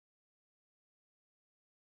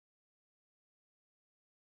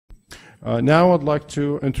Now I'd like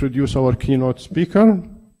to introduce our keynote speaker.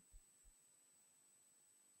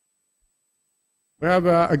 We have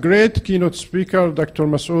a great keynote speaker, Dr.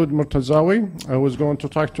 Masood Mortazavi, who is going to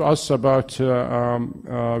talk to us about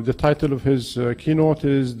the title of his keynote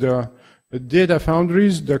is the Data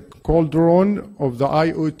Foundries, the Cauldron of the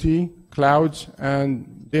IoT, Clouds,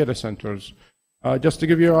 and Data Centers. Just to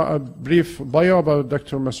give you a brief bio about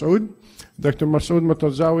Dr. Masood. Dr. Masood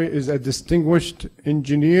Mortazavi is a distinguished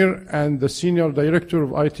engineer and the Senior Director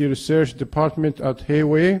of IT Research Department at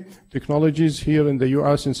Huawei Technologies here in the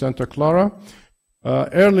US in Santa Clara.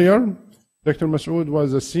 Earlier, Dr. Masood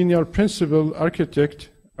was a Senior Principal Architect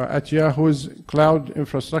at Yahoo's Cloud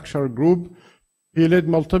Infrastructure Group. He led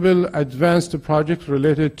multiple advanced projects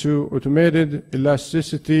related to automated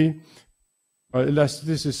elasticity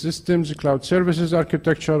systems, cloud services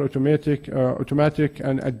architecture, automatic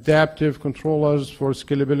and adaptive controllers for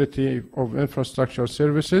scalability of infrastructure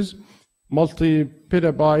services,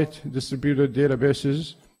 multi-petabyte distributed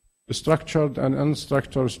databases, structured and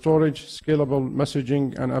unstructured storage, scalable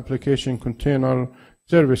messaging, and application container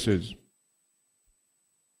services.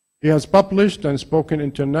 He has published and spoken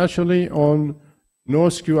internationally on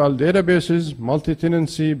NoSQL databases,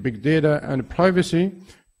 multi-tenancy, big data, and privacy.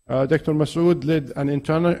 Dr. Masood led an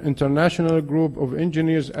international group of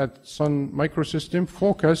engineers at Sun Microsystems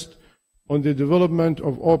focused on the development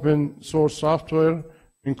of open source software,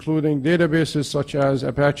 including databases such as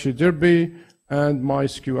Apache Derby and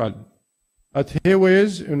MySQL. At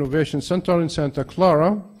Huawei's Innovation Center in Santa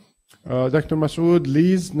Clara, Dr. Masood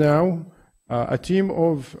leads now a team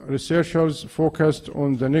of researchers focused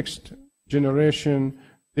on the next generation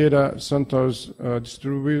data centers,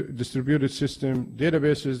 distributed system,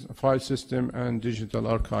 databases, file system, and digital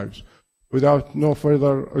archives. Without no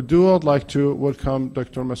further ado, I'd like to welcome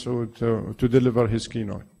Dr. Masood to deliver his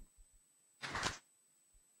keynote.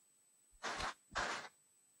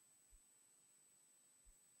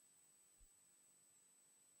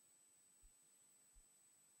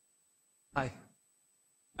 Hi.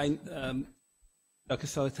 Dr.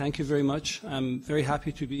 Saleh, thank you very much. I'm very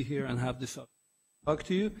happy to be here and have this opportunity to talk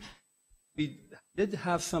to you. We did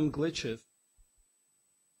have some glitches.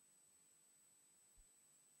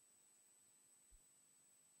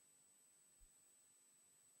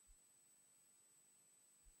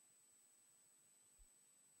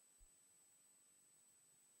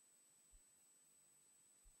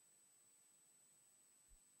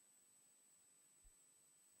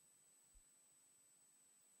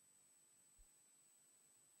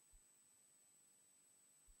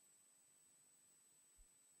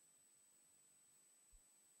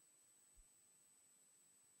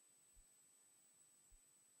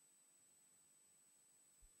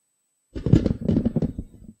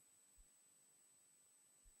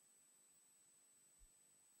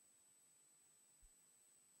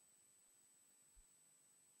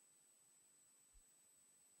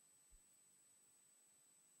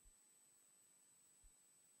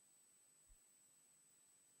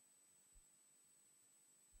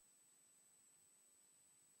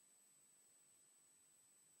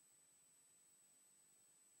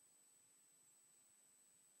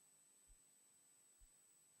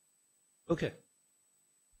 Okay.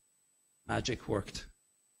 Magic worked.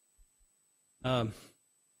 Right,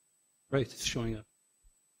 it's showing up.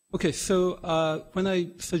 Okay, so when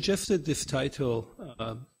I suggested this title,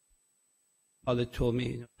 Khalid told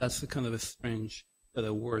me that's the kind of a strange set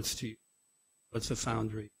of words to you. What's a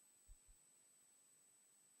foundry?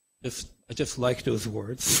 I just like those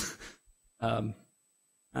words. I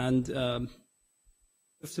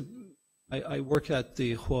work at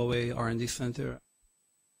the Huawei R&D Center.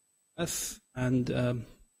 And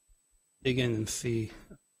dig in and see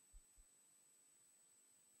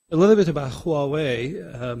a little bit about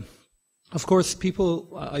Huawei. Of course,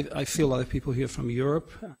 I see a lot of people here from Europe,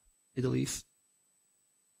 Middle East,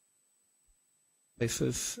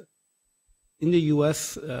 places. In the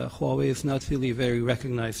US, Huawei is not really a very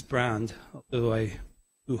recognized brand, although I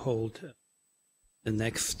do hold the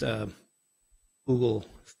next Google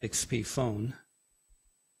 6P phone.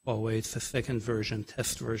 Huawei, it's the second version,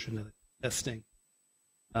 test version of the testing.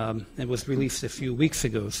 It was released a few weeks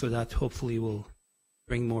ago, so that hopefully will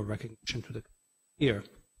bring more recognition to the here.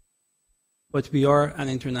 But we are an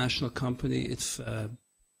international company. It's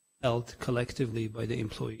held collectively by the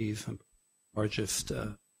employees and one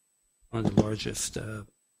of the largest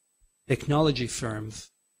technology firms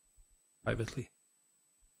privately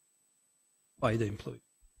by the employees.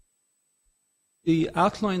 The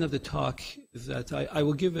outline of the talk is that I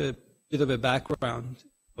will give a bit of a background,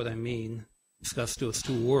 what I mean, discuss those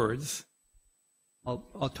two words,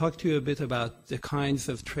 I'll talk to you a bit about the kinds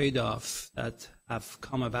of trade-offs that have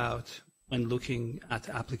come about when looking at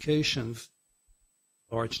applications,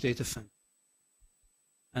 large data centers,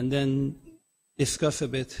 and then discuss a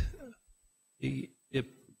bit the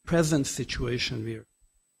present situation we're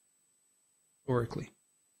historically.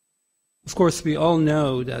 Of course, we all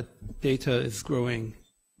know that data is growing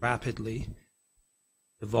rapidly,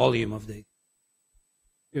 the volume of data.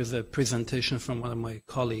 Here's a presentation from one of my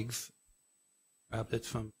colleagues, grabbed it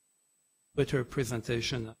from Twitter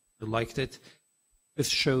presentation. I liked it. This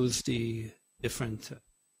shows the different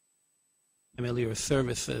familiar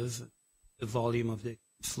services, the volume of data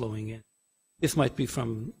flowing in. This might be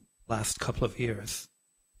from last couple of years.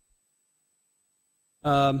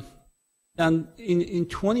 And in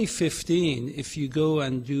 2015, if you go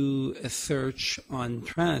and do a search on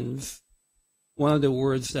trends, one of the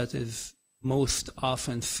words that is most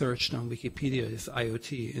often searched on Wikipedia is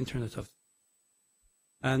IoT, Internet of Things.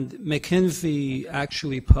 And McKinsey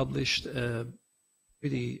actually published a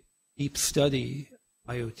pretty deep study,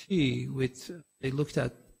 IoT, they looked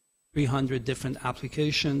at 300 different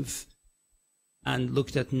applications and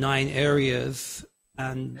looked at 9 areas.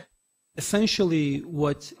 And essentially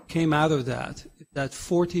what came out of that is that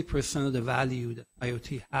 40% of the value that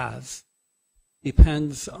IoT has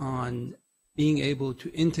depends on being able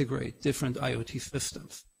to integrate different IoT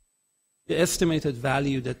systems. The estimated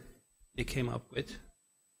value that they came up with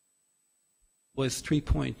was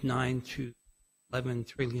 $3.9 to $11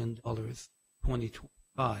 trillion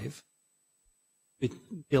 2025,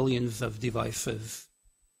 with billions of devices,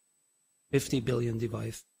 50 billion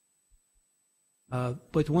devices.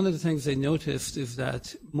 But one of the things they noticed is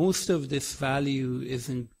that most of this value is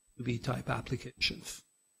in B2B type applications.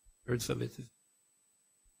 Thirds of it is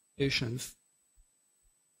applications.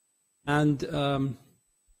 And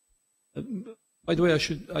by the way,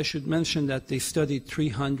 I should mention that they studied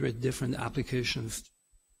 300 different applications to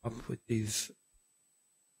come up with these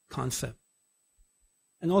concepts.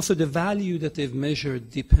 And also the value that they've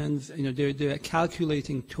measured depends, they're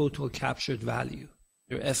calculating total captured value.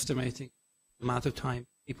 They're estimating the amount of time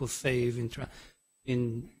people save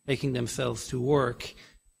in making themselves to work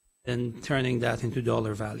and turning that into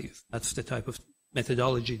dollar values. That's the type of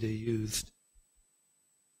methodology they used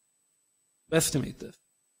to estimate this.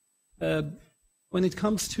 When it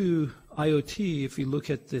comes to IoT, if you look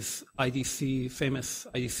at this famous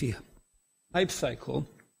IDC hype cycle,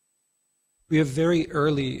 we are very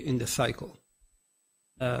early in the cycle.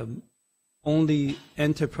 Only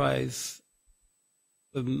enterprise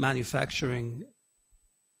manufacturing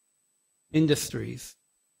industries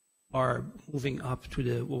are moving up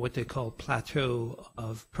to what they call plateau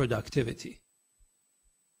of productivity.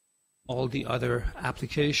 All the other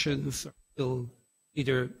applications are still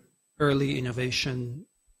either early innovation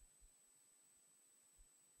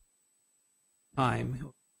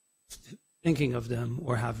time, thinking of them,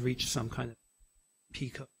 or have reached some kind of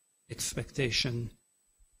peak of expectation,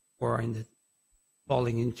 or are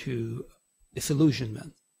falling into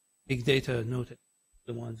disillusionment. Big data noted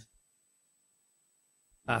the ones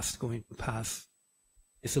going to pass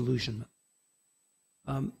disillusionment.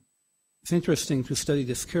 It's interesting to study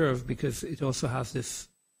this curve because it also has this,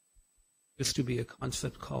 used to be a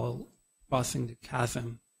concept called crossing the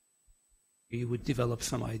chasm. You would develop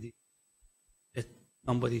some idea, get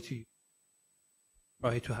somebody to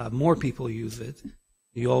try to have more people use it.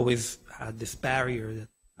 You always had this barrier that you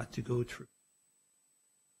had to go through.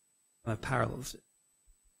 Parallels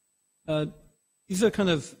it. These are kind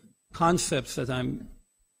of concepts that I'm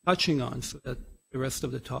touching on so that the rest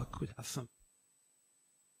of the talk could have some.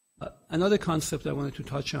 Another concept I wanted to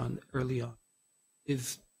touch on early on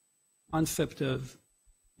is the concept of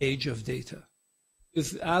age of data.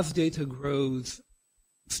 Because as data grows,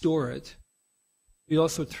 store it, we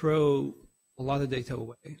also throw a lot of data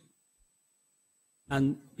away.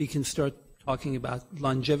 And we can start talking about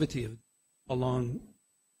longevity of how long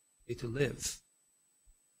data lives.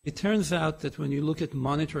 It turns out that when you look at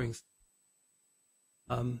monitoring,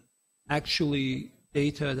 actually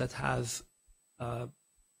data that has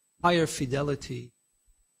higher fidelity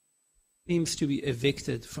seems to be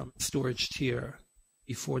evicted from storage tier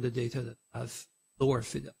before the data that has lower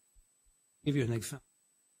fidelity. I'll give you an example.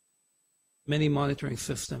 Many monitoring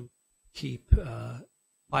systems keep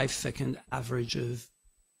 5-second averages,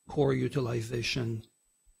 core utilization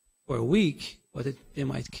for a week, but they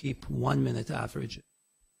might keep 1 minute average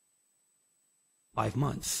 5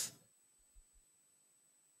 months,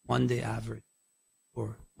 1 day average,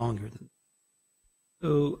 or longer than that.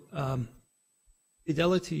 So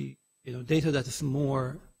fidelity, data that is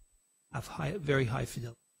very high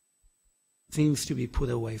fidelity seems to be put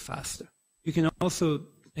away faster. You can also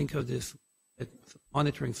think of this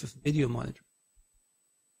monitoring system, video monitoring.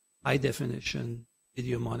 High definition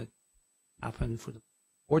video monitoring happen for the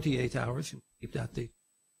 48 hours. You keep that data.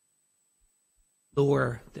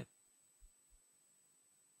 Lower depth.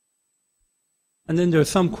 And then there are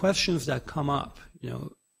some questions that come up.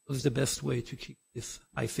 What is the best way to keep this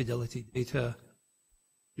high fidelity data?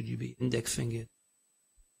 Should you be indexing it?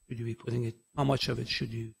 Should you be putting it? How much of it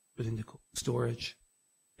should you put in the cold storage?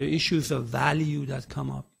 There are issues of value that come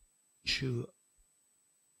up. Issue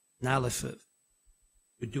analysis.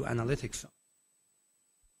 You do analytics on.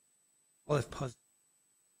 All if puzzle.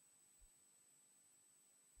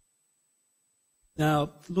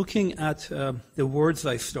 Now, looking at the words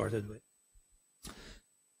I started with.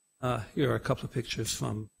 Here are a couple of pictures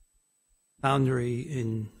from Foundry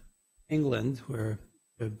in England, where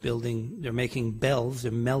they're making bells,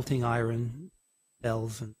 they're melting iron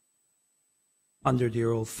bells, and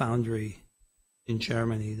 100-year-old foundry in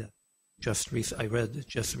Germany that I read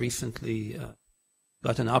just recently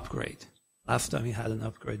got an upgrade. Last time he had an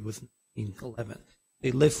upgrade was 1911.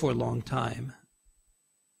 They live for a long time.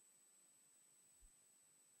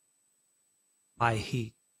 High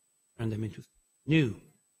heat, turn them into new.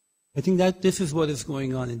 I think that this is what is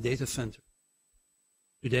going on in data centers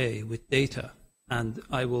today with data, and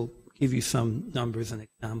I will give you some numbers and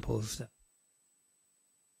examples.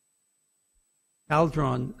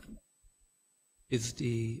 Cauldron is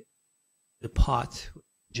the pot.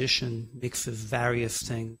 Magician mixes various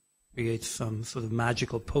things, creates some sort of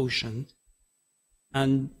magical potion,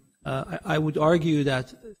 and I would argue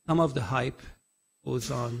that some of the hype goes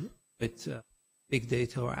on with big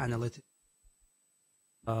data or analytics.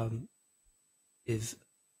 Is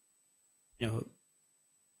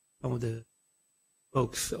some of the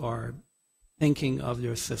folks are thinking of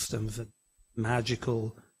their systems as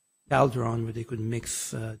magical Cauldron where they could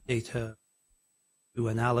mix data, do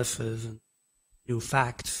analysis, and new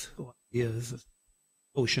facts or ideas, a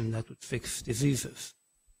potion that would fix diseases.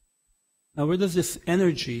 Now, where does this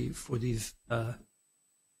energy for these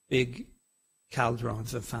big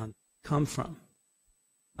Cauldrons and foundries come from?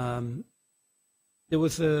 There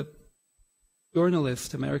was a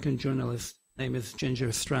journalist, American journalist, name is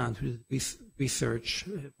Ginger Strand, who did research,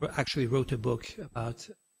 actually wrote a book about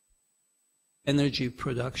energy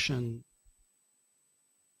production,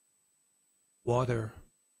 water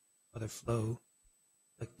flow,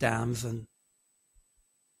 like dams and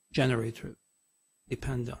generators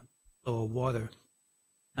depend on flow of water.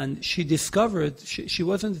 And she discovered, she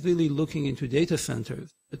wasn't really looking into data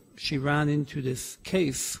centers, but she ran into this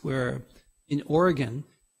case where in Oregon,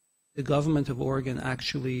 the government of Oregon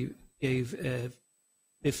actually gave a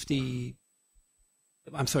 $85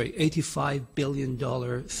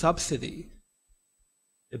 billion subsidy.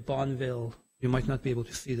 The Bonneville, you might not be able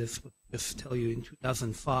to see this, but just tell you in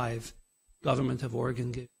 2005, government of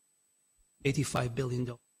Oregon gave $85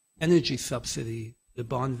 billion energy subsidy to the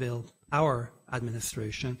Bonneville Power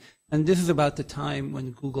Administration. And this is about the time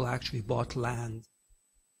when Google actually bought land,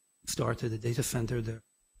 started a data center there,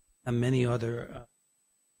 and many other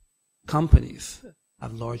companies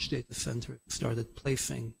have large data centers, started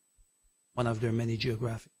placing one of their many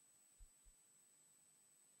geographic.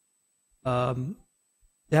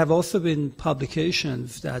 There have also been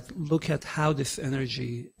publications that look at how this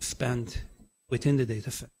energy is spent within the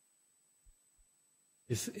data center.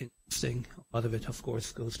 It's interesting. A lot of it, of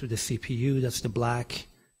course, goes to the CPU. That's the black.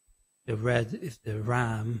 The red is the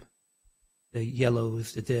RAM. The yellow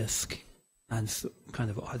is the disk, and so kind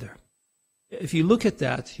of other. If you look at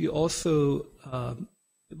that, you also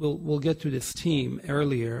we'll get to this theme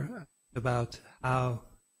earlier about how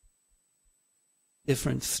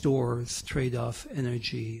different stores trade off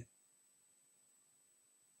energy,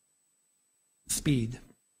 speed.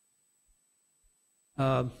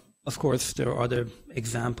 Of course, there are other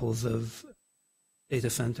examples of data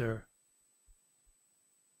centers.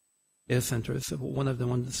 One of the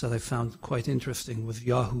ones that I found quite interesting was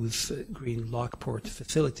Yahoo's Green Lockport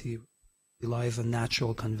facility. It relies on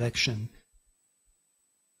natural convection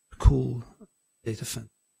to cool data center.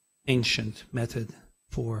 Ancient method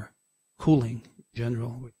for cooling in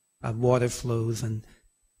general. We have water flows and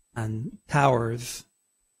towers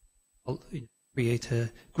create a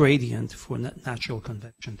gradient for natural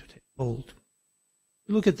convection to take hold.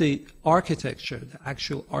 Look at the architecture, the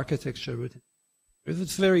actual architecture within.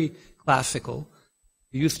 It's very classical.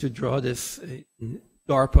 We used to draw this in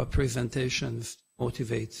DARPA presentations to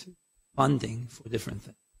motivate funding for different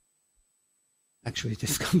things. Actually,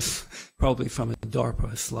 this comes probably from a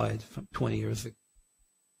DARPA slide from 20 years ago.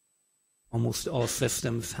 Almost all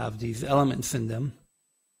systems have these elements in them.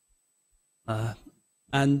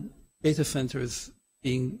 And data centers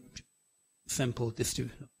being simple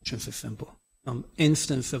simple. Some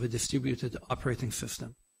instance of a distributed operating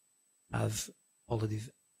system has all of these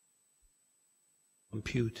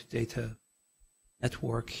compute, data,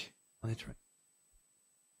 network, monitoring.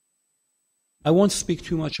 I won't speak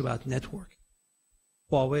too much about network.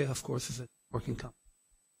 Huawei, of course, is a networking company,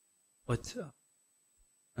 but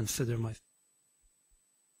consider my.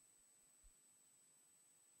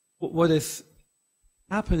 What is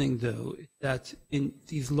happening, though, is that in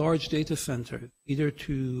these large data centers, either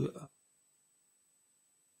to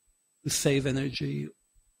save energy,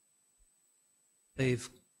 save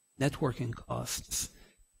networking costs,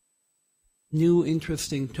 new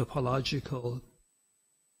interesting topological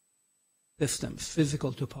systems,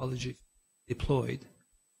 physical topology deployed.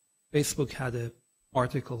 Facebook had an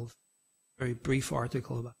article, very brief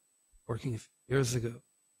article about working a few years ago,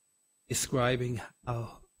 describing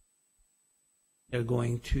how they're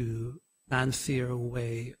going to fancier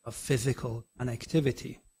way of physical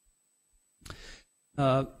connectivity.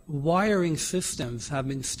 Wiring systems have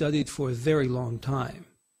been studied for a very long time.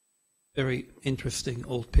 Very interesting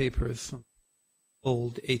old papers from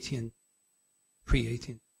old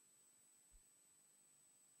pre-18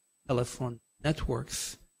 telephone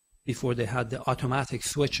networks before they had the automatic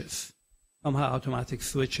switches. Somehow automatic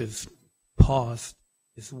switches paused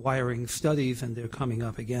these wiring studies and they're coming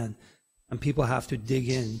up again. And people have to dig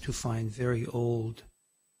in to find very old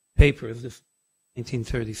papers. This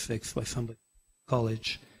 1936 by somebody in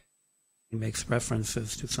college. He makes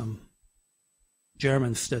references to some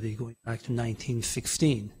German study going back to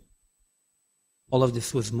 1916. All of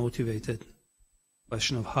this was motivated by the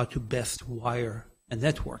question of how to best wire a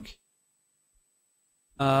network.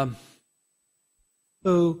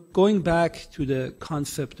 So going back to the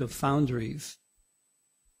concept of foundries,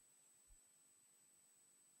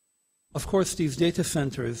 of course, these data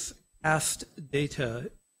centers cast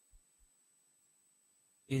data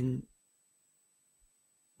in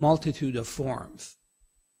multitude of forms.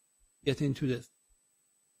 Get into this.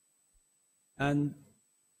 And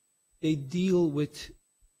they deal with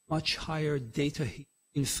much higher data heat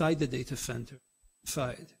inside the data center.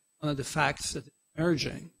 One of the facts that is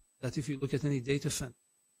emerging, that if you look at any data center,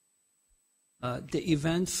 the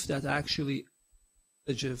events that actually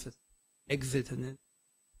exit and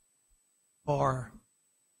far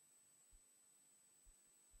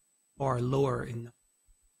lower in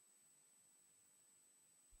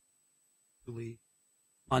actually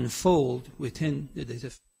unfold within the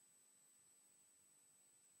data.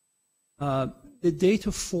 The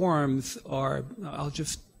data forms are, I'll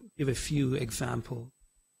just give a few examples.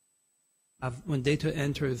 When data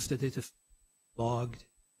enters, the data logged,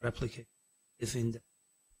 replicated,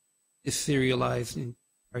 is serialized in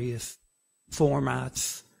various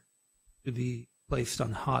formats to be placed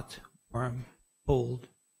on hot, warm, cold,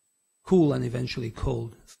 cool, and eventually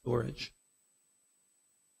cold storage.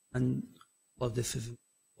 And all of this is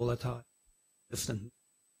volatile, persistent.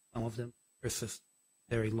 Some of them persist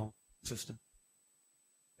very long, persistent,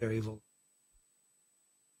 very volatile.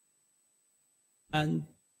 And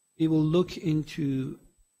we will look into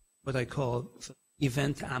what I call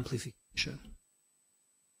event amplification.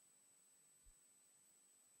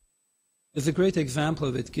 There's a great example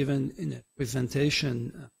of it given in a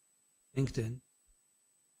presentation on LinkedIn.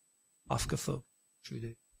 Kafka folk, actually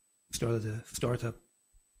they started a startup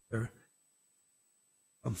there,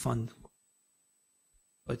 some fun.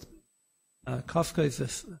 But Kafka is a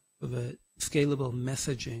scalable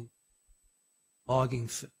messaging logging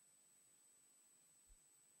system.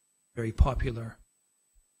 Very popular.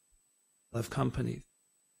 A lot of companies.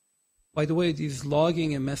 By the way, these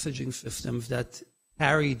logging and messaging systems that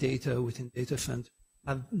carry data within data centers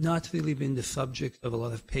have not really been the subject of a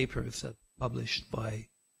lot of papers that are published by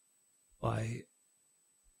people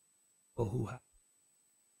who have.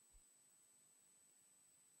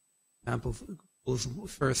 For example, Google's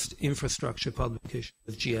first infrastructure publication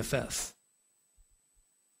was GFS.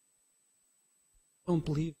 I don't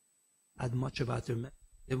believe they had much about their message.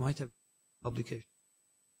 They might have publication.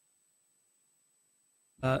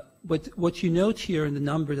 But what you note here in the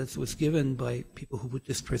number that was given by people who put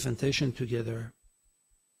this presentation together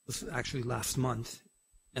was actually last month,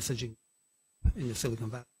 messaging in the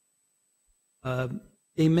Silicon Valley.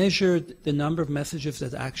 They measured the number of messages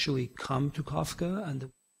that actually come to Kafka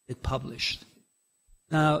and it published.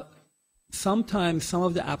 Now, sometimes some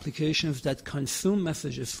of the applications that consume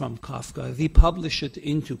messages from Kafka, they publish it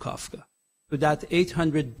into Kafka. So that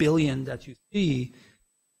 800 billion that you see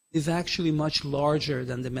is actually much larger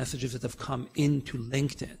than the messages that have come into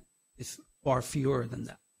LinkedIn. It's far fewer than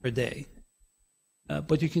that per day.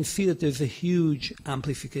 But you can see that there's a huge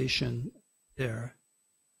amplification there.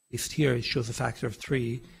 At least here it shows a factor of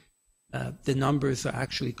 3. The numbers are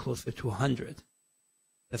actually closer to 100.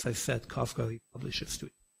 As I said, Kafka publishes to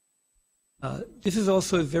it. This is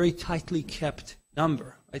also a very tightly kept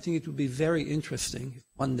number. I think it would be very interesting if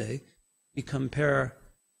one day we compare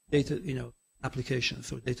data,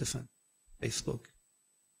 applications or data center, Facebook,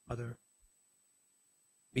 other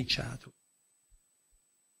WeChat,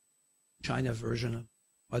 China version of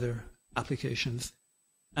other applications,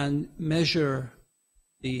 and measure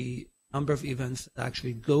the number of events that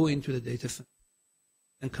actually go into the data center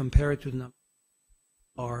and compare it to the number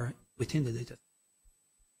that are within the data center.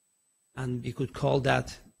 And we could call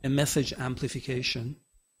that a message amplification,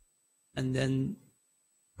 and then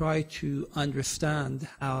try to understand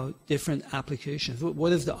how different applications,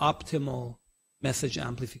 what is the optimal message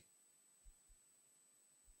amplification,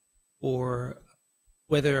 or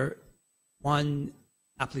whether one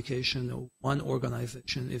application or one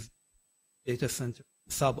organization is data center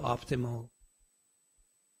suboptimal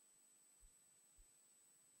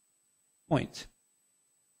point.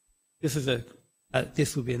 This is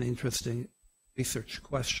this would be an interesting research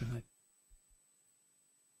question.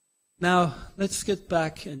 Now, let's get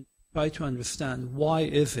back and try to understand why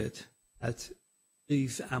is it that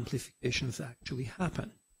these amplifications actually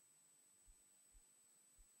happen.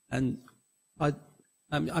 And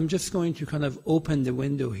I'm just going to kind of open the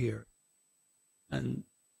window here, and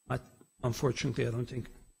unfortunately, I don't think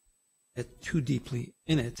get too deeply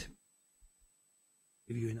in it.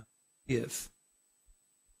 Give you enough ideas.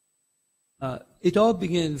 The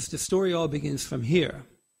story all begins from here.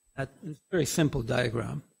 It's a very simple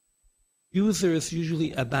diagram. Users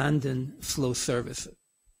usually abandon slow services.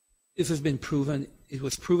 This has been proven. It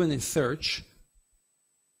was proven in search.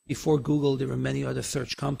 Before Google, there were many other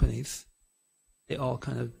search companies. They all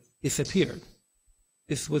kind of disappeared.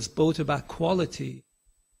 This was both about quality,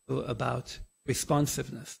 about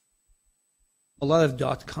responsiveness. A lot of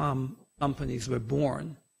 .com companies were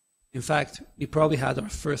born. In fact, we probably had our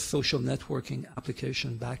first social networking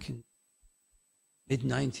application back in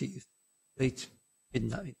mid-90s, late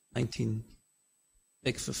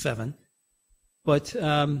mid-1996 or 7. But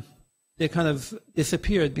they kind of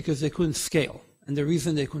disappeared because they couldn't scale. And the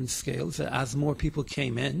reason they couldn't scale is that as more people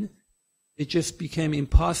came in, it just became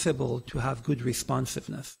impossible to have good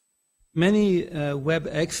responsiveness. Many web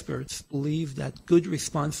experts believe that good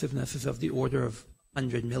responsiveness is of the order of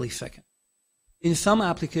 100 milliseconds. In some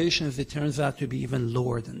applications, it turns out to be even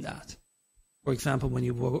lower than that. For example, when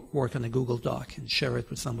you work on a Google Doc and share it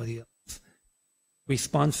with somebody else,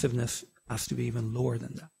 responsiveness has to be even lower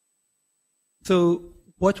than that. So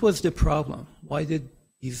what was the problem? Why did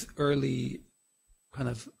these early kind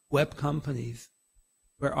of web companies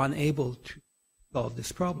were unable to solve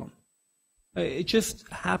this problem? It just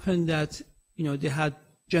happened that, they had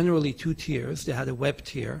generally 2 tiers. They had a web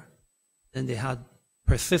tier, then they had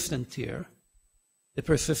persistent tier. The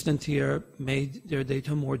persistent tier made their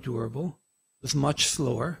data more durable, was much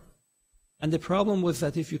slower. And the problem was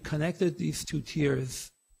that if you connected these 2 tiers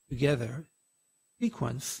together,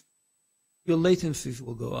 sequence, your latencies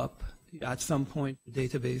will go up. At some point, the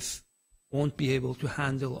database won't be able to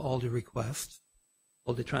handle all the requests,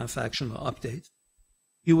 all the transactional updates.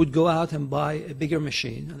 You would go out and buy a bigger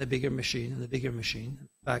machine and a bigger machine and a bigger machine. In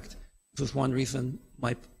fact, this was one reason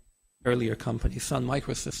my earlier company, Sun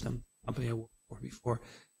Microsystem, company I worked for before,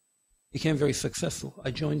 became very successful.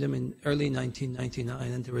 I joined them in early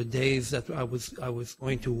 1999, and there were days that I was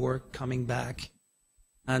going to work, coming back,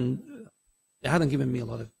 and they hadn't given me a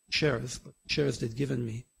lot of shares, but the shares they'd given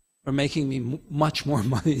me were making me much more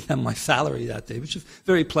money than my salary that day, which is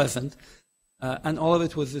very pleasant. And all of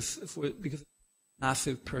it was because of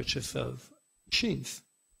massive purchase of machines.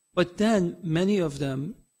 But then many of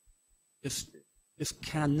them just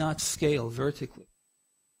cannot scale vertically.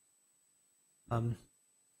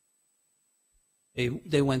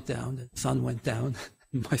 They went down, the Sun went down,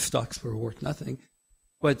 my stocks were worth nothing.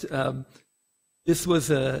 But this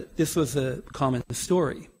was a common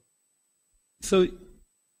story. So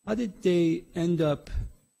how did they end up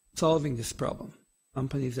solving this problem?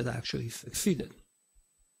 Companies that actually succeeded.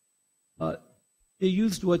 They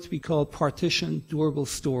used what we call partitioned durable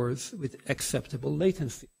stores with acceptable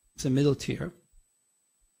latency. It's a middle tier.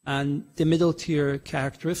 And the middle tier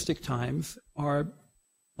characteristic times are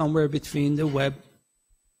somewhere between the web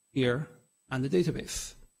tier and the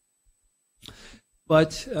database.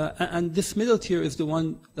 But, and this middle tier is the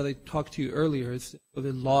one that I talked to you earlier. It's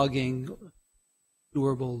the logging,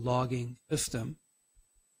 durable logging system.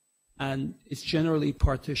 And it's generally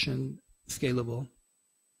partition scalable.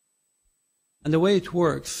 And the way it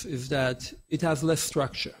works is that it has less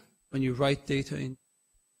structure. When you write data in,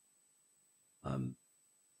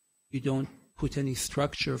 you don't put any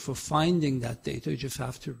structure for finding that data, you just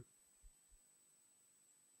have to.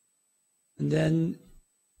 And then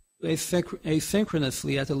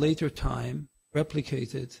asynchronously at a later time,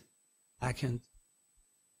 replicate it backend.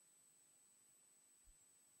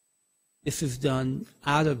 This is done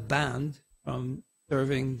out of band from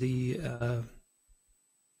serving the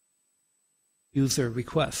user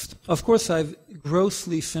request. Of course, I've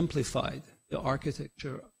grossly simplified the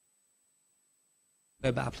architecture of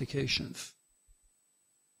web applications.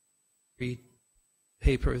 Read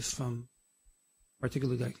papers from,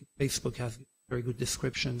 particularly like Facebook has very good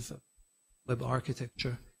descriptions of web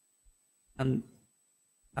architecture, and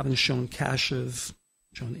haven't shown caches,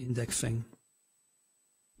 shown indexing.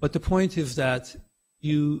 But the point is that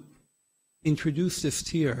you introduce this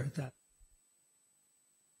tier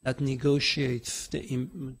that negotiates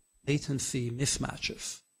the latency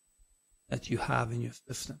mismatches that you have in your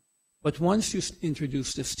system. But once you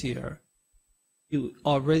introduce this tier, you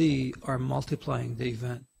already are multiplying the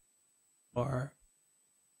event or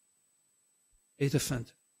data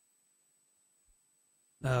center.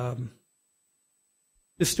 The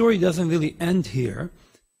story doesn't really end here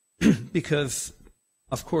because,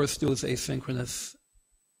 of course, those asynchronous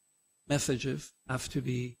messages have to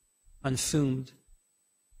be consumed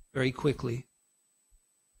very quickly.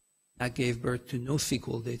 That gave birth to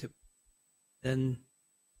NoSQL database. Then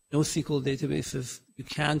NoSQL databases, you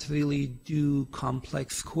can't really do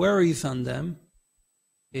complex queries on them.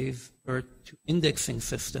 Gave birth to indexing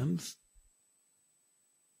systems,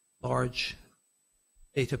 large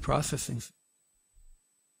data processing,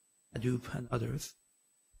 Hadoop and others.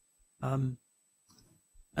 And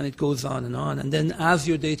it goes on. And then as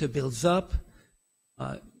your data builds up,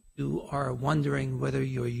 you are wondering whether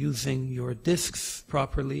you're using your disks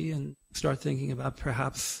properly and start thinking about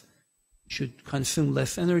perhaps you should consume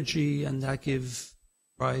less energy, and that gives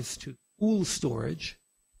rise to pool storage,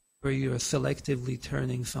 where you're selectively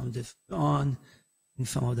turning some disks on and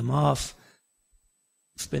some of them off,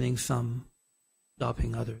 spinning some,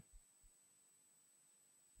 stopping others.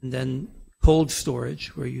 And then cold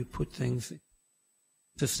storage, where you put things,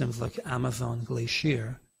 systems like Amazon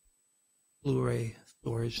Glacier, Blu-ray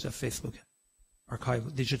storage that Facebook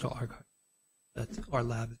archive, digital archive that our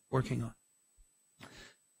lab is working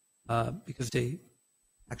on, because they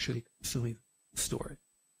actually consume storage.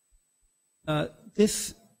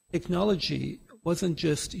 This technology wasn't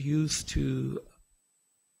just used to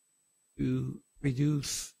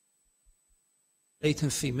reduce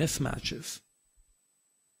latency mismatches.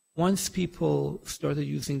 Once people started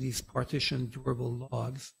using these partition durable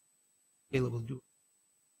logs, scalable durable,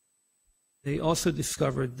 they also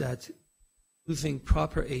discovered that using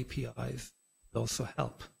proper APIs would also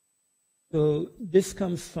help. So this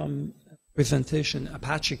comes from a presentation,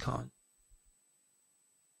 ApacheCon,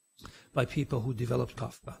 by people who developed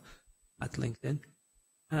Kafka at LinkedIn.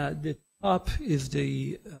 The top is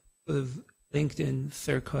the sort of LinkedIn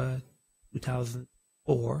circa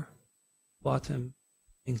 2004, bottom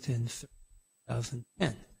LinkedIn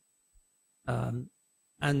 2010.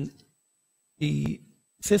 And the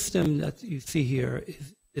system that you see here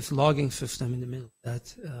is this logging system in the middle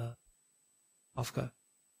that Kafka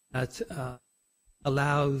that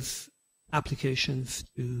allows applications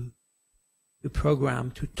to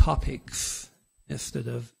program to topics instead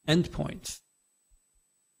of endpoints.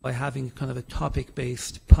 By having kind of a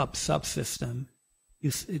topic-based pub subsystem,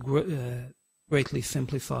 you greatly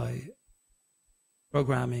simplify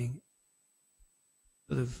programming,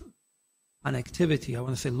 sort of connectivity. I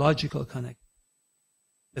want to say logical connectivity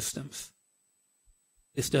systems.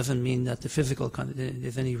 This doesn't mean that the physical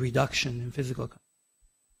there's any reduction in physical connectivity.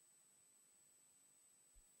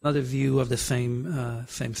 Another view of the same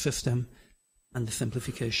system and the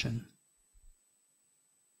simplification.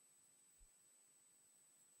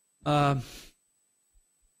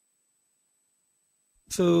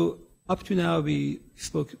 So up to now we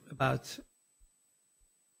spoke about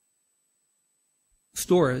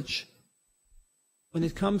storage. When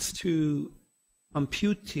it comes to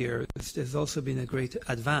compute tiers, there's also been a great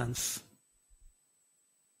advance.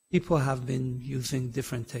 People have been using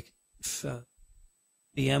different techniques.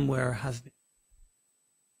 VMware has been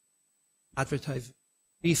advertising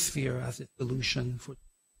vSphere as a solution for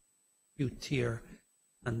compute tier,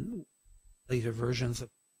 and later versions of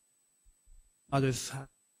others have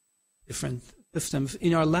different systems.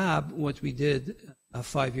 In our lab, what we did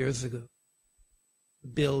 5 years ago,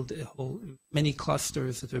 build many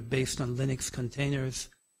clusters that are based on Linux containers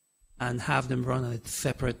and have them run on a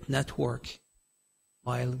separate network,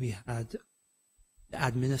 while we had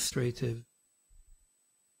administrative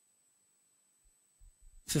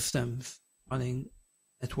systems running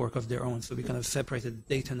network of their own. So we kind of separated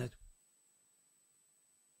data network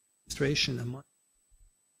administration and money.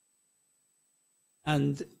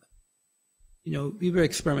 And, you know, we were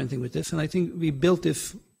experimenting with this, and I think we built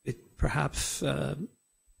this with perhaps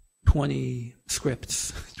 20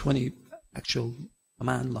 scripts, 20 actual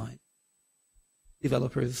command line.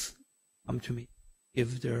 Developers come to me,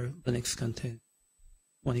 give their Linux container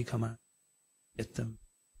 20 commands, get them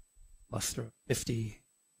cluster of 50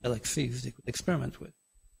 LXCs they could experiment with,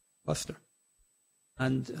 cluster.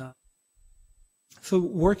 And so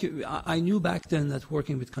I knew back then that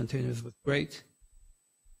working with containers was great.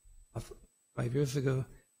 5 years ago,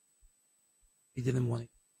 we didn't want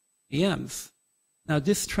VMs. Now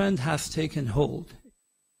this trend has taken hold in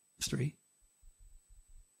history.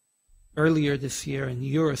 Earlier this year in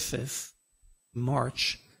Eurosys, in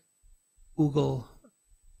March, Google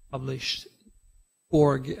published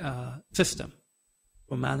org system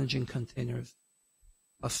for managing containers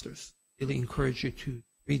clusters. Really encourage you to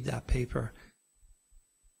read that paper.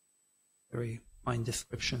 Very fine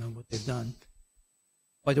description of what they've done.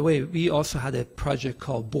 By the way, we also had a project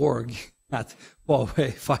called Borg at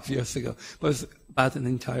Huawei 5 years ago. It was about an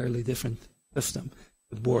entirely different system,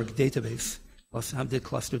 the Borg database. The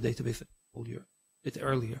cluster database I told you a bit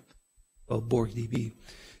earlier, called BorgDB.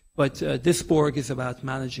 But this Borg is about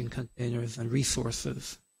managing containers and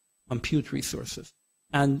resources, compute resources.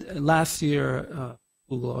 And last year,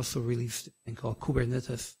 Google also released a thing called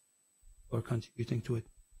Kubernetes, or contributing to it,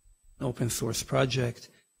 an open source project,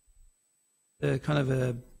 kind of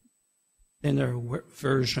a thinner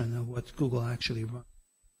version of what Google actually runs.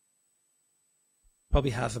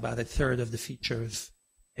 Probably has about a third of the features,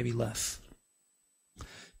 maybe less.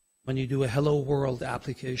 When you do a Hello World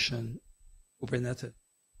application, Kubernetes,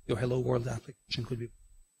 your Hello World application could be,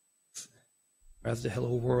 whereas the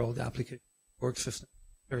Hello World application work system,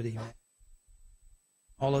 30 meg.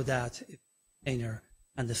 All of that is container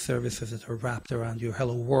and the services that are wrapped around your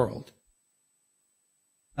Hello World.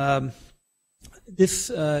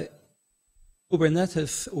 This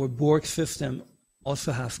Kubernetes or Borg system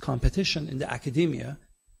also has competition in the academia.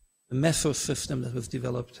 The Mesos system that was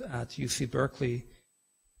developed at UC Berkeley,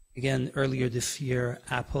 again earlier this year,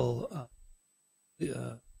 Apple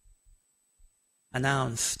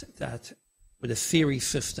announced that with a Theory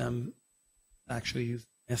system, actually use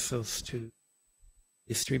Mesos to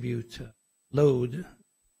distribute load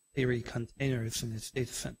Theory containers in its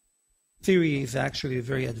data center. Theory is actually a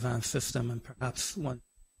very advanced system, and perhaps one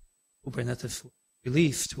Kubernetes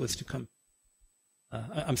released was to come.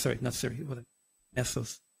 I'm sorry, not Theory, but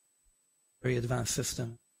Mesos, very advanced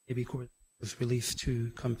system. Maybe Kubernetes was released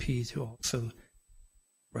to compete to also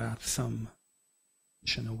wrap some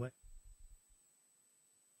away.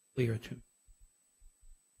 Clear to me.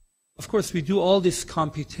 Of course, we do all this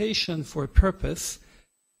computation for a purpose,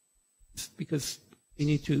 because we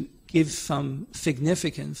need to give some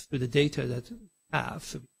significance to the data that we have.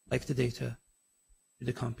 So we collect the data, do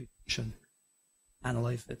the computation,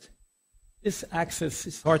 analyze it. This axis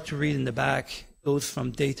is hard to read in the back, goes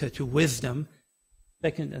from data to wisdom.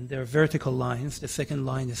 Second, and there are vertical lines. The second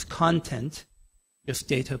line is content, just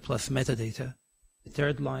data plus metadata. The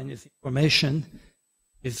third line is information,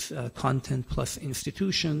 is content plus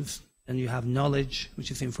institutions. Then you have knowledge,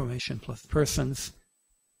 which is information plus persons.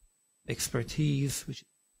 Expertise, which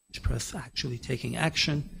is plus actually taking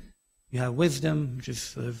action. You have wisdom, which is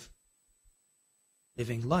sort of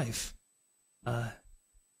living life.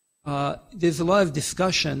 There's a lot of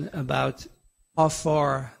discussion about how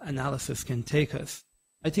far analysis can take us.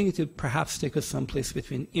 I think it would perhaps take us someplace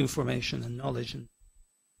between information and knowledge, and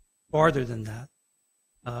farther than that.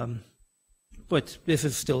 But this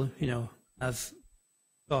is still, as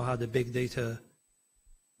saw how the big data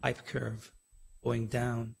hype curve going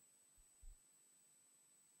down,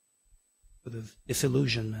 sort of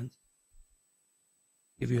disillusionment.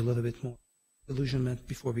 Give you a little bit more disillusionment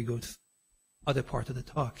before we go to the other part of the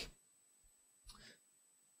talk.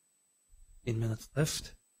 15 minutes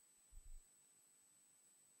left.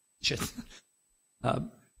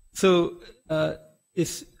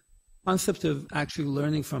 This concept of actually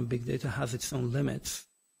learning from big data has its own limits.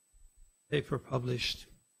 A paper published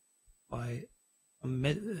by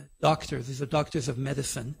doctors, these are doctors of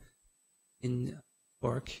medicine in New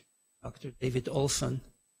York, Dr. David Olson.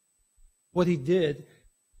 What he did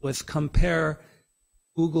was compare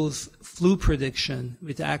Google's flu prediction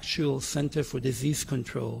with actual Center for Disease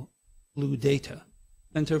Control flu data.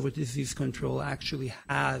 Center for Disease Control actually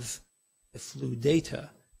has the flu data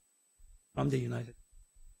from the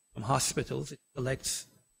from hospitals. It collects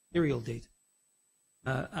serial data.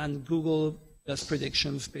 And Google does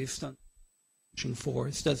predictions based on prediction 4.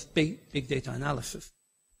 It does big data analysis.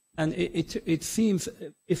 And it seems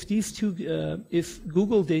if these two, if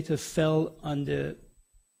Google data fell on the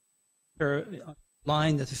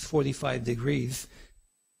line that is 45 degrees,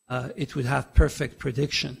 it would have perfect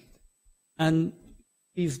prediction. And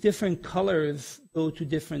these different colors go to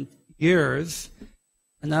different years.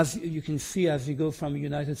 And as you can see, as you go from the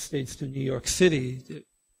United States to New York City,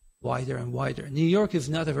 wider and wider. New York is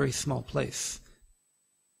not a very small place,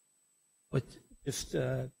 but just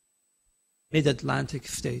mid-Atlantic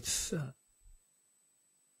states,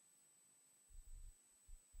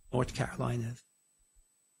 North Carolina,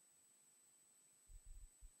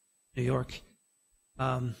 New York,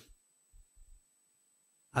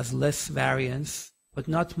 has less variance, but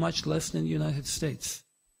not much less than the United States.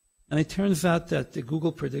 And it turns out that the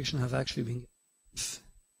Google prediction has actually been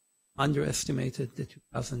underestimated. The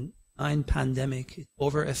 2009 pandemic, it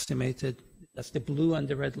overestimated. That's the blue and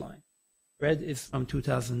the red line. Red is from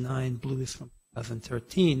 2009, blue is from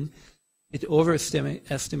 2013. It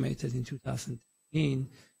overestimated in 2013,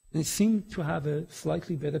 and it seemed to have a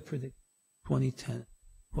slightly better prediction in 2010,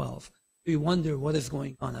 12. We wonder what is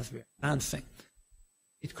going on as we're advancing.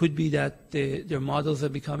 It could be that their models are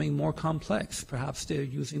becoming more complex. Perhaps they're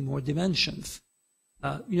using more dimensions.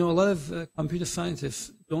 A lot of computer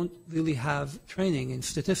scientists don't really have training in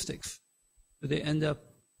statistics. So they end up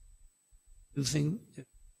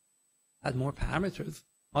add more parameters.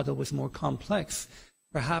 Model was more complex.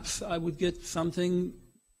 Perhaps I would get something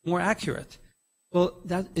more accurate. Well,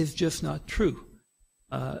 that is just not true.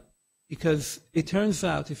 Because it turns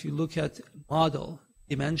out if you look at model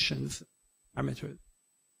dimensions, parameters,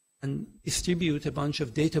 and distribute a bunch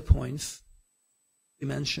of data points,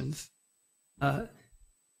 dimensions,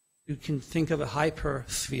 you can think of a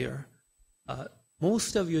hypersphere.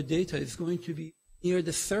 Most of your data is going to be near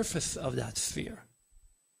the surface of that sphere.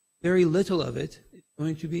 Very little of it is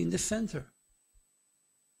going to be in the center.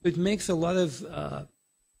 It makes a lot of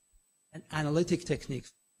analytic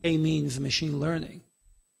techniques, K-means machine learning,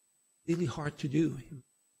 really hard to do in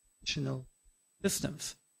dimensional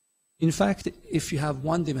systems. In fact, if you have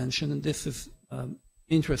one dimension, and this is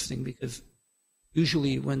interesting because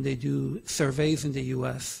usually when they do surveys in the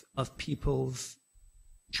US of people's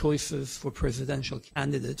choices for presidential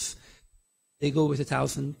candidates, they go with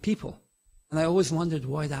 1,000 people. And I always wondered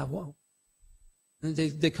why that was. And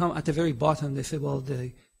they come at the very bottom, they say, well,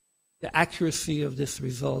 the accuracy of this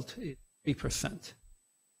result is 3%.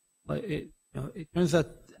 But it turns out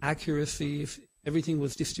accuracy, if everything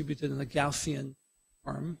was distributed in a Gaussian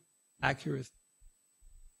form, accuracy,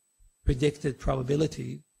 predicted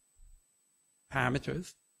probability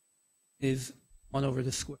parameters is 1 over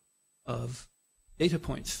the square of data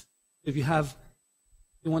points. If you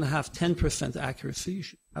want to have 10% accuracy, you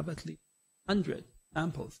should have at least 100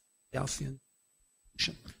 samples, Gaussian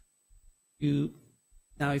function.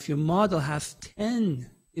 Now, if your model has 10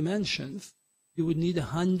 dimensions, you would need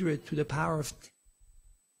 100 to the power of 10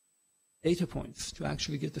 data points to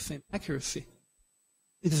actually get the same accuracy.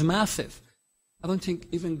 It is massive. I don't think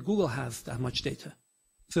even Google has that much data.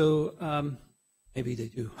 So maybe they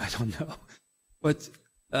do, I don't know. But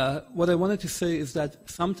what I wanted to say is that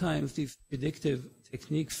sometimes these predictive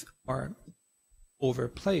techniques are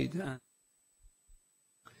overplayed.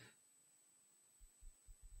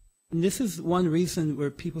 And this is one reason where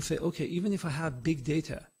people say, okay, even if I have big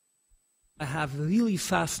data, I have really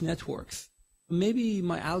fast networks, maybe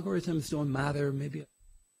my algorithms don't matter, maybe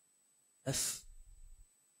less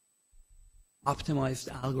optimized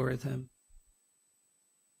algorithm,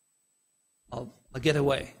 I'll get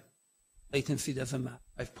away. Latency doesn't matter.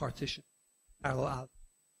 I've partitioned parallel algorithm.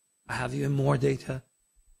 I have even more data.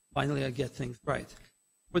 Finally, I get things right.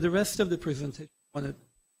 For the rest of the presentation, I want to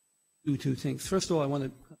do two things. First of all, I want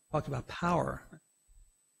to talk about power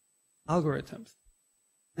algorithms.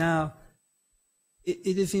 Now,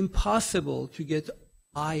 it is impossible to get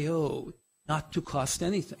I/O not to cost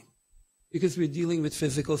anything because we're dealing with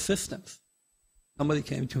physical systems. Somebody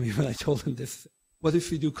came to me when I told him this. What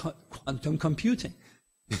if we do quantum computing?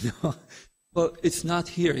 Well, it's not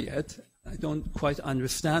here yet. I don't quite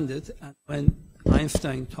understand it. And when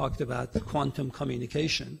Einstein talked about quantum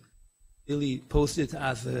communication, really posed it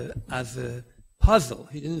as a puzzle.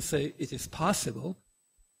 He didn't say it is possible.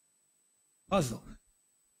 Puzzle.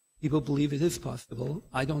 People believe it is possible.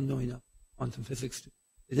 I don't know enough quantum physics to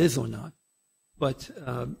it is or not. But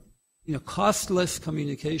costless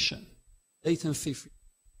communication, latency-free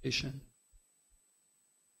communication,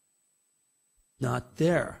 not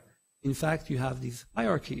there. In fact, you have these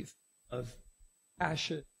hierarchies of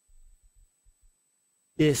cache,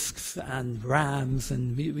 disks and RAMs,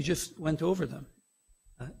 and we just went over them.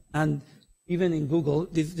 And even in Google,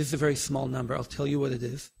 this is a very small number. I'll tell you what it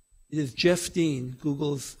is. It is Jeff Dean,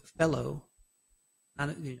 Google's fellow,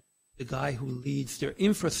 and the guy who leads their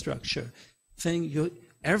infrastructure, saying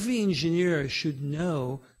every engineer should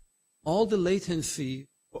know all the latency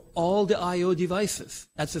for all the I/O devices.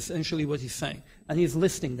 That's essentially what he's saying. And he's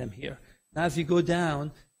listing them here. Now, as you go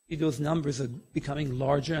down, those numbers are becoming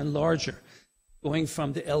larger and larger, going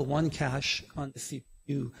from the L1 cache on the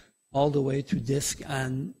CPU all the way to disk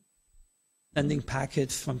and sending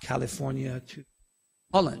packets from California to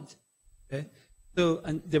Holland. Okay? So,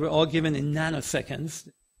 and they were all given in nanoseconds.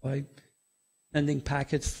 By sending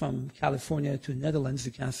packets from California to Netherlands,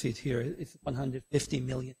 you can't see it here, it's 150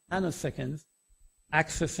 million nanoseconds.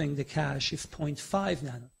 Accessing the cache is 0.5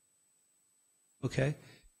 nanoseconds. Okay?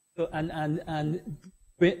 So, and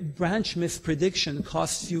branch misprediction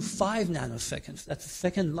costs you 5 nanoseconds. That's the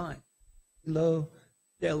second line below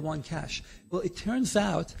the L1 cache. Well, it turns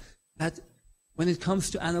out that when it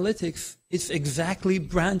comes to analytics, it's exactly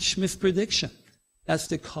branch misprediction. That's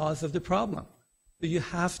the cause of the problem. So you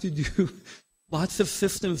have to do, lots of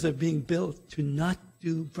systems are being built to not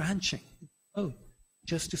do branching. Oh,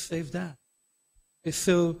 just to save that. Okay,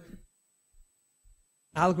 so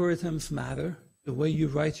algorithms matter. The way you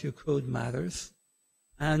write your code matters.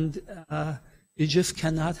 And you just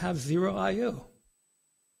cannot have zero I/O.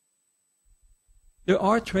 There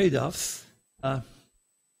are trade-offs.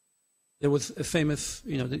 There was a famous,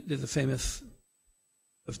 there's a famous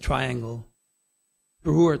triangle,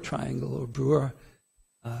 Brewer triangle, or Brewer.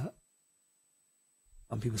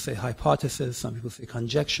 Some people say hypothesis, some people say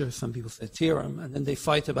conjecture, some people say theorem, and then they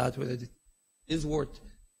fight about whether it is worth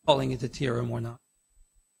calling it a theorem or not.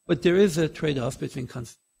 But there is a trade-off between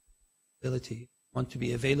consistently. Want to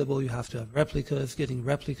be available, you have to have replicas. Getting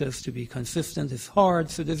replicas to be consistent is hard,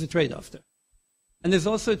 so there's a trade-off there. And there's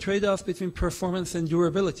also a trade-off between performance and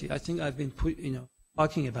durability. I think I've been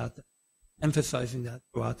talking about that, emphasizing that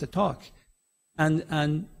throughout the talk.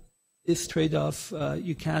 And this trade-off,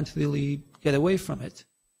 you can't really get away from it.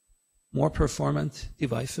 More performant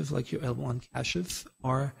devices like your L1 caches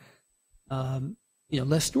are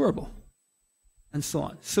less durable, and so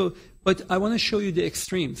on. So, but I want to show you the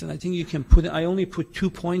extremes, and I think you can I only put 2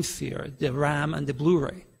 points here, the RAM and the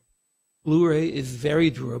Blu-ray. Blu-ray is very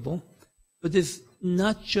durable, but there's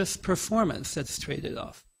not just performance that's traded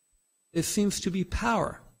off. There seems to be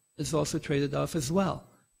power that's also traded off as well.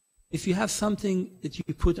 If you have something that you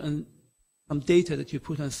put on, some data that you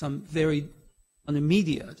put on on a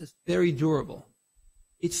media that's very durable,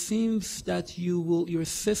 it seems that your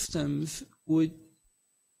systems would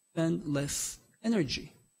spend less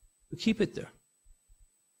energy to keep it there.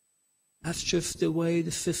 That's just the way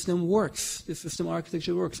the system works, the system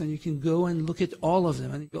architecture works, and you can go and look at all of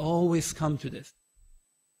them, and you always come to this.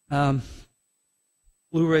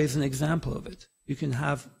 Blu-ray is an example of it. You can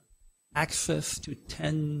have access to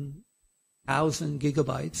 10,000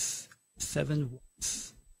 gigabytes, 7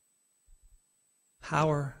 watts,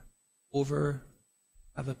 power over,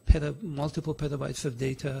 have multiple petabytes of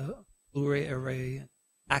data, Blu-ray array,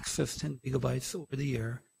 access 10 gigabytes over the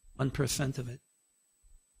year, 1% of it.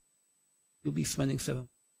 You'll be spending 7.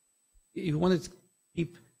 If you want to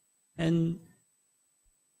keep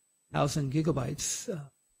 10,000 gigabytes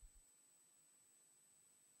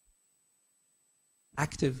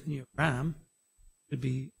active in your RAM, it would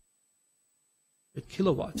be 100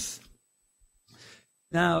 kilowatts.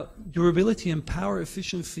 Now, durability and power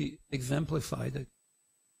efficiency exemplified at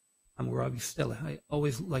Hammurabi Stele. I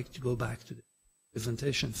always like to go back to the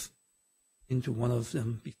presentations, into one of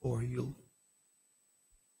them before you'll.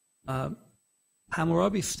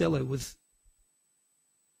 Hammurabi Stele was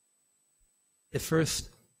the first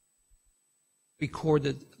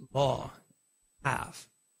recorded law have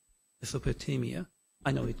Mesopotamia.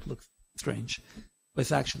 I know it looks strange, but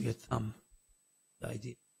it's actually a thumb, the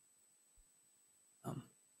idea.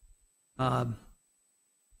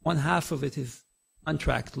 One half of it is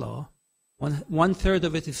contract law, one third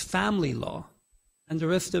of it is family law, and the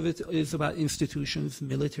rest of it is about institutions,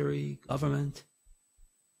 military, government.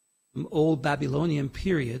 From old Babylonian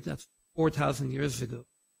period, that's 4,000 years ago,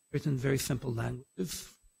 written in very simple languages,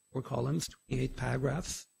 4 columns, 28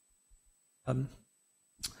 paragraphs.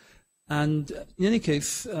 And in any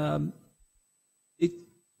case, it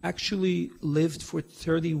actually lived for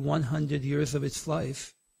 3,100 years of its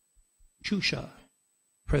life, Shusha,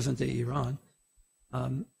 present-day Iran.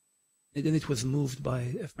 And then it was moved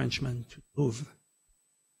by a Frenchman to Louvre.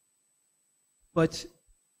 But,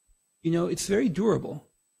 it's very durable.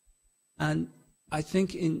 And I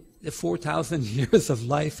think in the 4,000 years of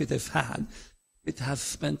life it has had, it has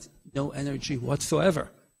spent no energy whatsoever.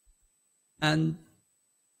 And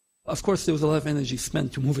of course, there was a lot of energy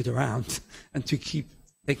spent to move it around and to keep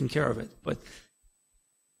taking care of it, but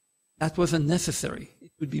that wasn't necessary.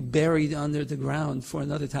 It would be buried under the ground for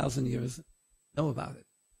another 1,000 years, know about it,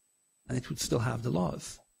 and it would still have the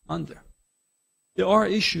laws under. There are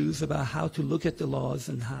issues about how to look at the laws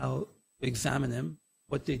and how to examine them.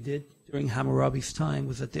 What they did during Hammurabi's time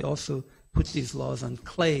was that they also put these laws on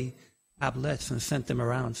clay tablets and sent them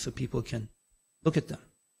around so people can look at them.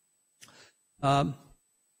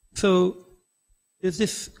 So there's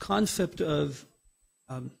this concept of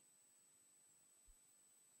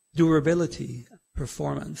durability,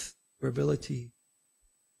 performance, durability,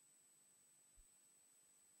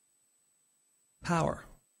 power,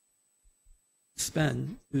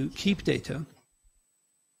 spend to keep data.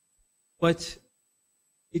 But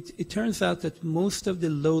it turns out that most of the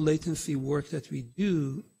low latency work that we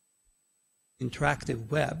do,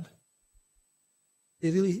 interactive web,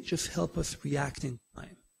 they really just help us react in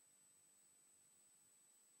time.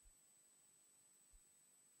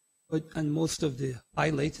 And most of the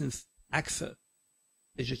high latency access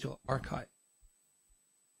digital archive.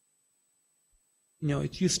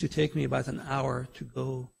 It used to take me about an hour to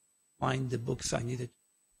go find the books I needed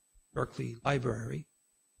at Berkeley Library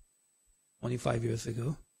 25 years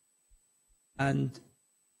ago. And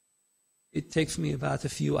it takes me about a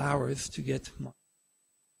few hours to get my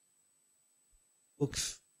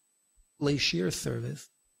books Glacier service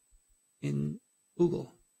in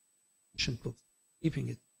Google. Books, keeping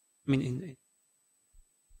it.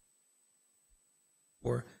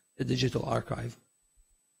 Or the digital archive.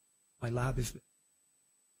 My lab is.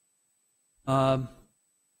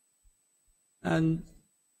 And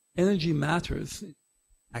energy matters,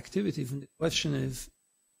 activities, and the question is,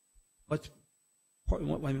 one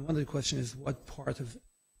of the questions is what part of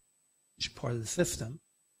each part of the system,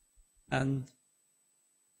 and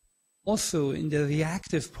also in the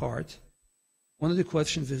reactive part, one of the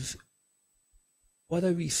questions is, what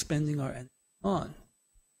are we spending our energy on?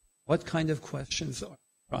 What kind of questions are we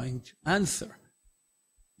trying to answer?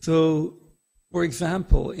 So, for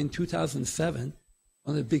example, in 2007,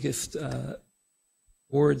 one of the biggest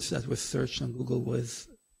words that was searched on Google was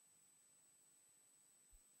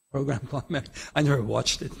program climate. I never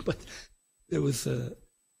watched it, but there was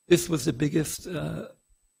this was the biggest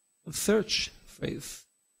search phrase,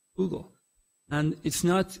 Google. And it's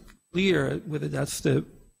not clear whether that's the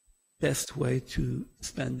best way to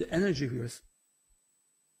spend the energy here.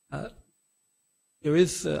 There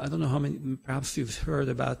is, I don't know how many, perhaps you've heard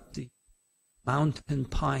about the mountain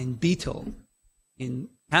pine beetle in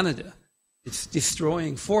Canada. It's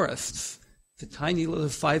destroying forests. It's a tiny little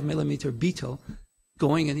 5-millimeter beetle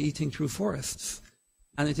going and eating through forests.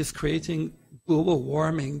 And it is creating global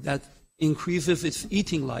warming that increases its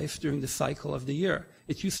eating life during the cycle of the year.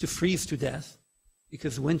 It used to freeze to death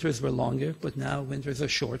because winters were longer, but now winters are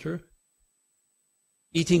shorter.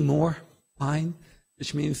 Eating more pine,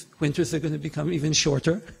 which means winters are going to become even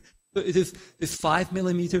shorter. So it is, this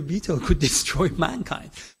 5-millimeter beetle could destroy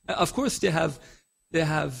mankind. Of course, they've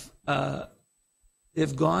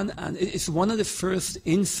gone, and it's one of the first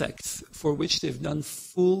insects for which they've done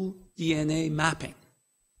full DNA mapping.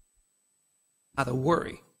 Not a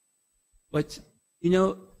worry. But,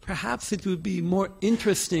 perhaps it would be more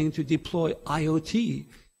interesting to deploy IoT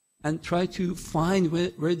and try to find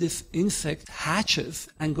where this insect hatches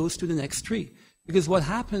and goes to the next tree. Because what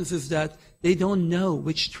happens is that they don't know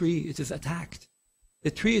which tree it is attacked. The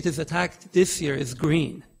tree it is attacked this year is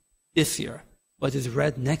green this year, but is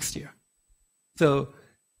red next year. So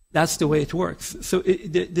that's the way it works. So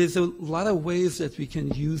there's a lot of ways that we can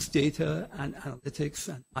use data and analytics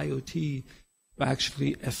and IoT to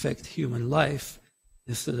actually affect human life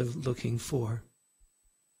instead of looking for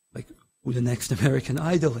who the next American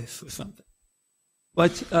Idol is or something.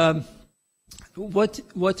 But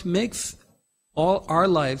what makes all our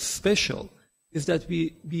lives special is that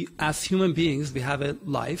we, as human beings, we have a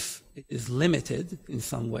life. It is limited in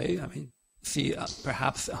some way. See,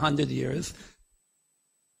 perhaps 100 years.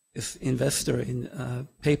 This investor in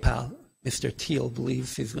PayPal, Mr. Thiel,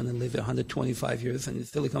 believes he's going to live 125 years, and in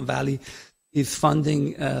Silicon Valley, he's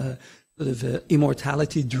funding sort of an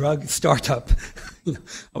immortality drug startup.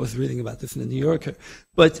 I was reading about this in the New Yorker.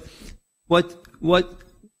 But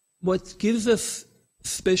what gives us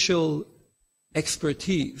special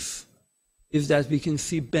expertise is that we can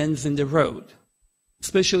see bends in the road,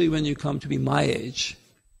 especially when you come to be my age.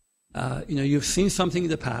 You've seen something in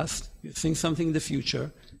the past, you've seen something in the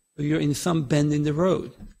future, but you're in some bend in the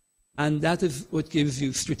road. And that is what gives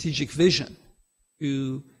you strategic vision.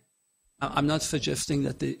 I'm not suggesting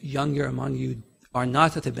that the younger among you are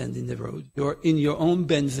not at a bend in the road. You're in your own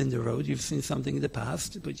bends in the road. You've seen something in the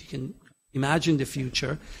past, but you can imagine the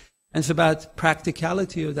future. And it's about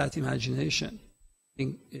practicality of that imagination. I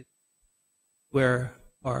think it's where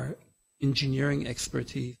our engineering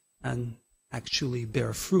expertise can actually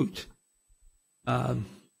bear fruit. Of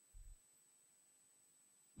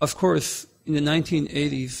course, in the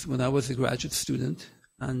 1980s, when I was a graduate student,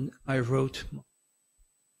 and I wrote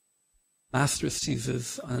master's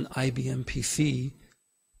thesis on an IBM PC,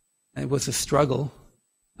 and it was a struggle.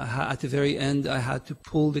 At the very end, I had to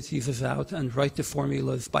pull the thesis out and write the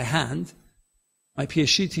formulas by hand. My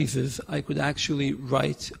PhD thesis, I could actually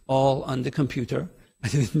write all on the computer. I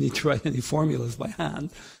didn't need to write any formulas by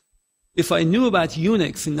hand. If I knew about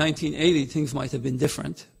Unix in 1980, things might have been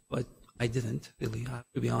different, but I didn't really, I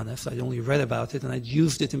have to be honest. I'd only read about it, and I'd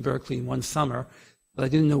used it in Berkeley in one summer, but I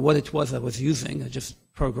didn't know what it was I was using. I just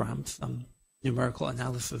programmed some numerical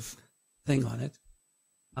analysis thing on it.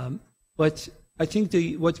 But I think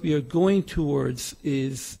what we are going towards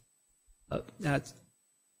is that,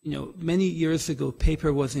 many years ago,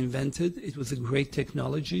 paper was invented. It was a great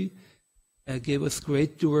technology. It gave us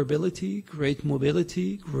great durability, great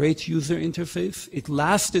mobility, great user interface. It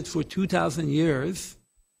lasted for 2,000 years.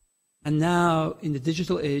 And now, in the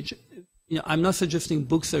digital age, I'm not suggesting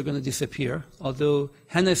books are going to disappear, although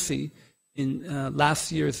Hennessy, in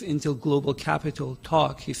last year's Intel Global Capital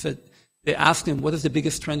talk, he said, they asked him, what is the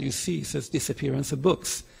biggest trend you see? He says, disappearance of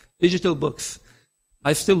books, digital books.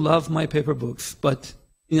 I still love my paper books, but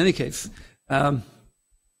in any case, the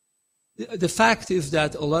fact is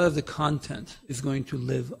that a lot of the content is going to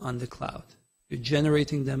live on the cloud. You're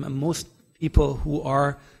generating them, and most people who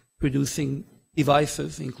are producing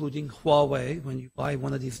devices, including Huawei, when you buy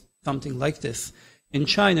one of these, something like this, in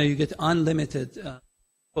China, you get unlimited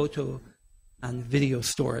photo and video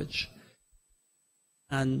storage.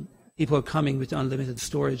 And people are coming with unlimited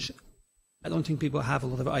storage. I don't think people have a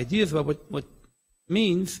lot of ideas about what it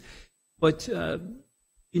means, but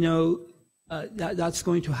that's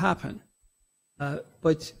going to happen.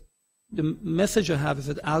 But the message I have is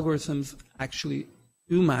that algorithms actually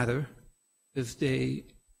do matter, because they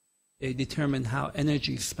determine how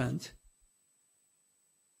energy is spent.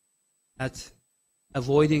 That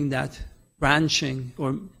avoiding that branching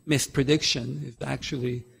or misprediction is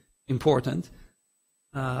actually important.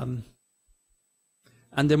 And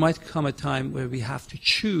there might come a time where we have to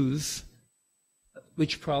choose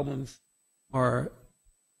which problems are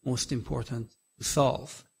most important to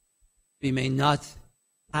solve. We may not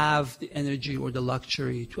have the energy or the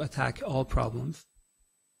luxury to attack all problems.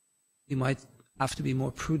 We might have to be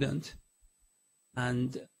more prudent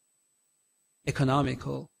and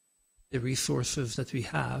economical, the resources that we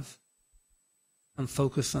have, and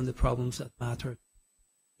focus on the problems that matter to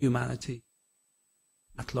humanity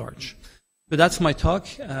at large. So that's my talk.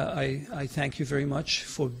 I thank you very much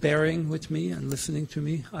for bearing with me and listening to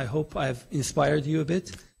me. I hope I've inspired you a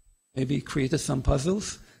bit, maybe created some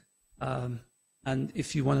puzzles. And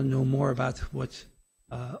if you want to know more about what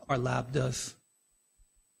our lab does,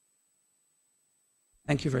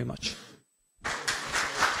 thank you very much.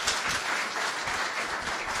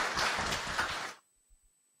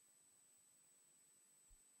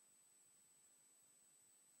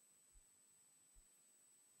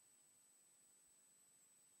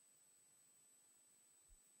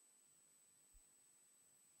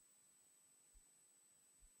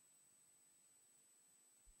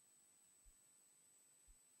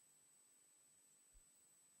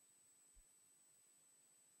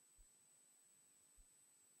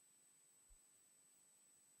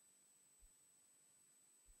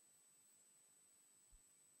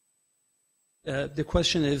 The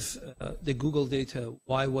question is, the Google data,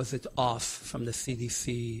 why was it off from the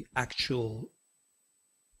CDC actual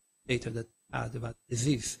data that had about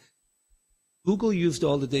disease? Google used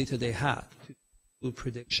all the data they had to do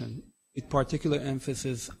prediction, with particular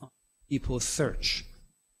emphasis on people's search.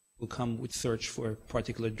 Will come with search for a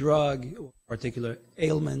particular drug or particular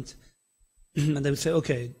ailment, and they would say,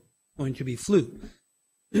 okay, it's going to be flu.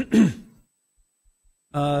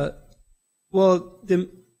 Well,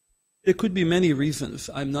 there could be many reasons.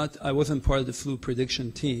 I wasn't part of the flu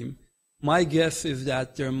prediction team. My guess is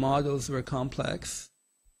that their models were complex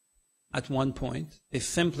at one point. They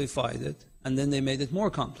simplified it, and then they made it more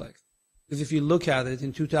complex. Because if you look at it,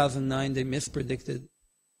 in 2009, they mispredicted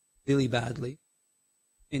really badly.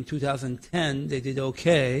 In 2010, they did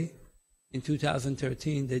okay. In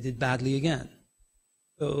 2013, they did badly again.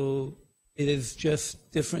 So it is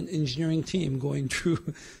just different engineering team going through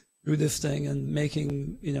this thing and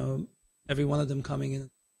making, every one of them coming in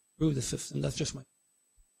through the system. That's just my,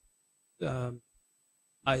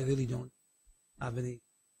 I really don't have any.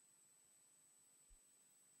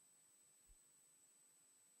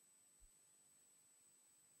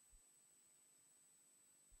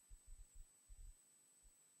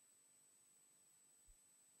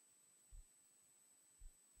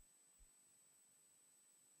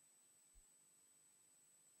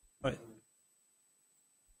 Right.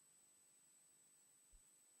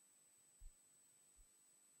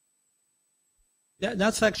 Yeah,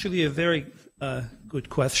 that's actually a very good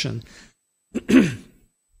question.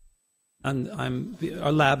 And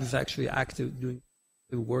our lab is actually active doing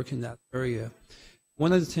work in that area.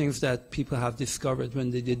 One of the things that people have discovered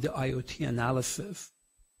when they did the IoT analysis,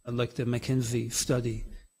 like the McKinsey study,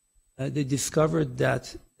 they discovered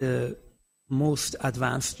that the most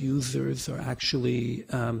advanced users are actually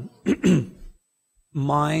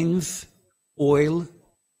mines, oil,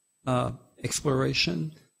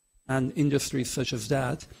 exploration, and industries such as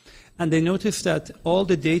that. And they noticed that all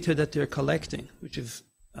the data that they're collecting, which is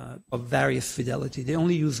of various fidelity, they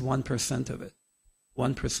only use 1% of it,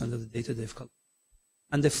 1% of the data they've collected.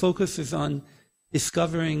 And the focus is on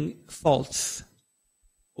discovering faults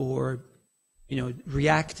or,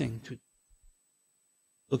 reacting to,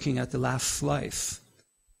 looking at the last slice.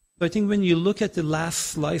 So I think when you look at the last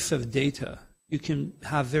slice of data, you can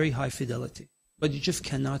have very high fidelity, but you just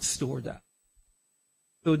cannot store that.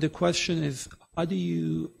 So the question is, how do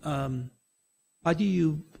you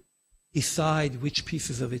decide which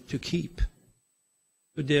pieces of it to keep?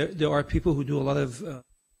 So there are people who do a lot of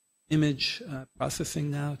image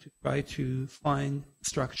processing now to try to find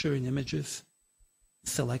structure in images,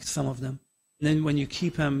 select some of them. And then when you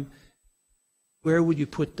keep them, where would you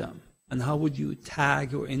put them? And how would you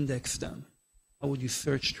tag or index them? How would you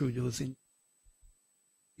search through those?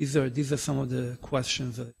 These are some of the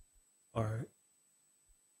questions that are.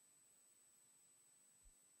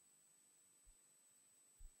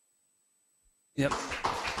 Yep.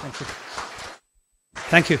 Thank you.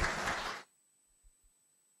 Thank you.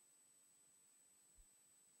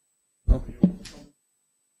 Oh.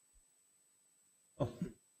 Oh.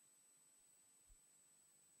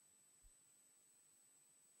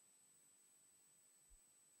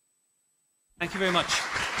 Thank you very much.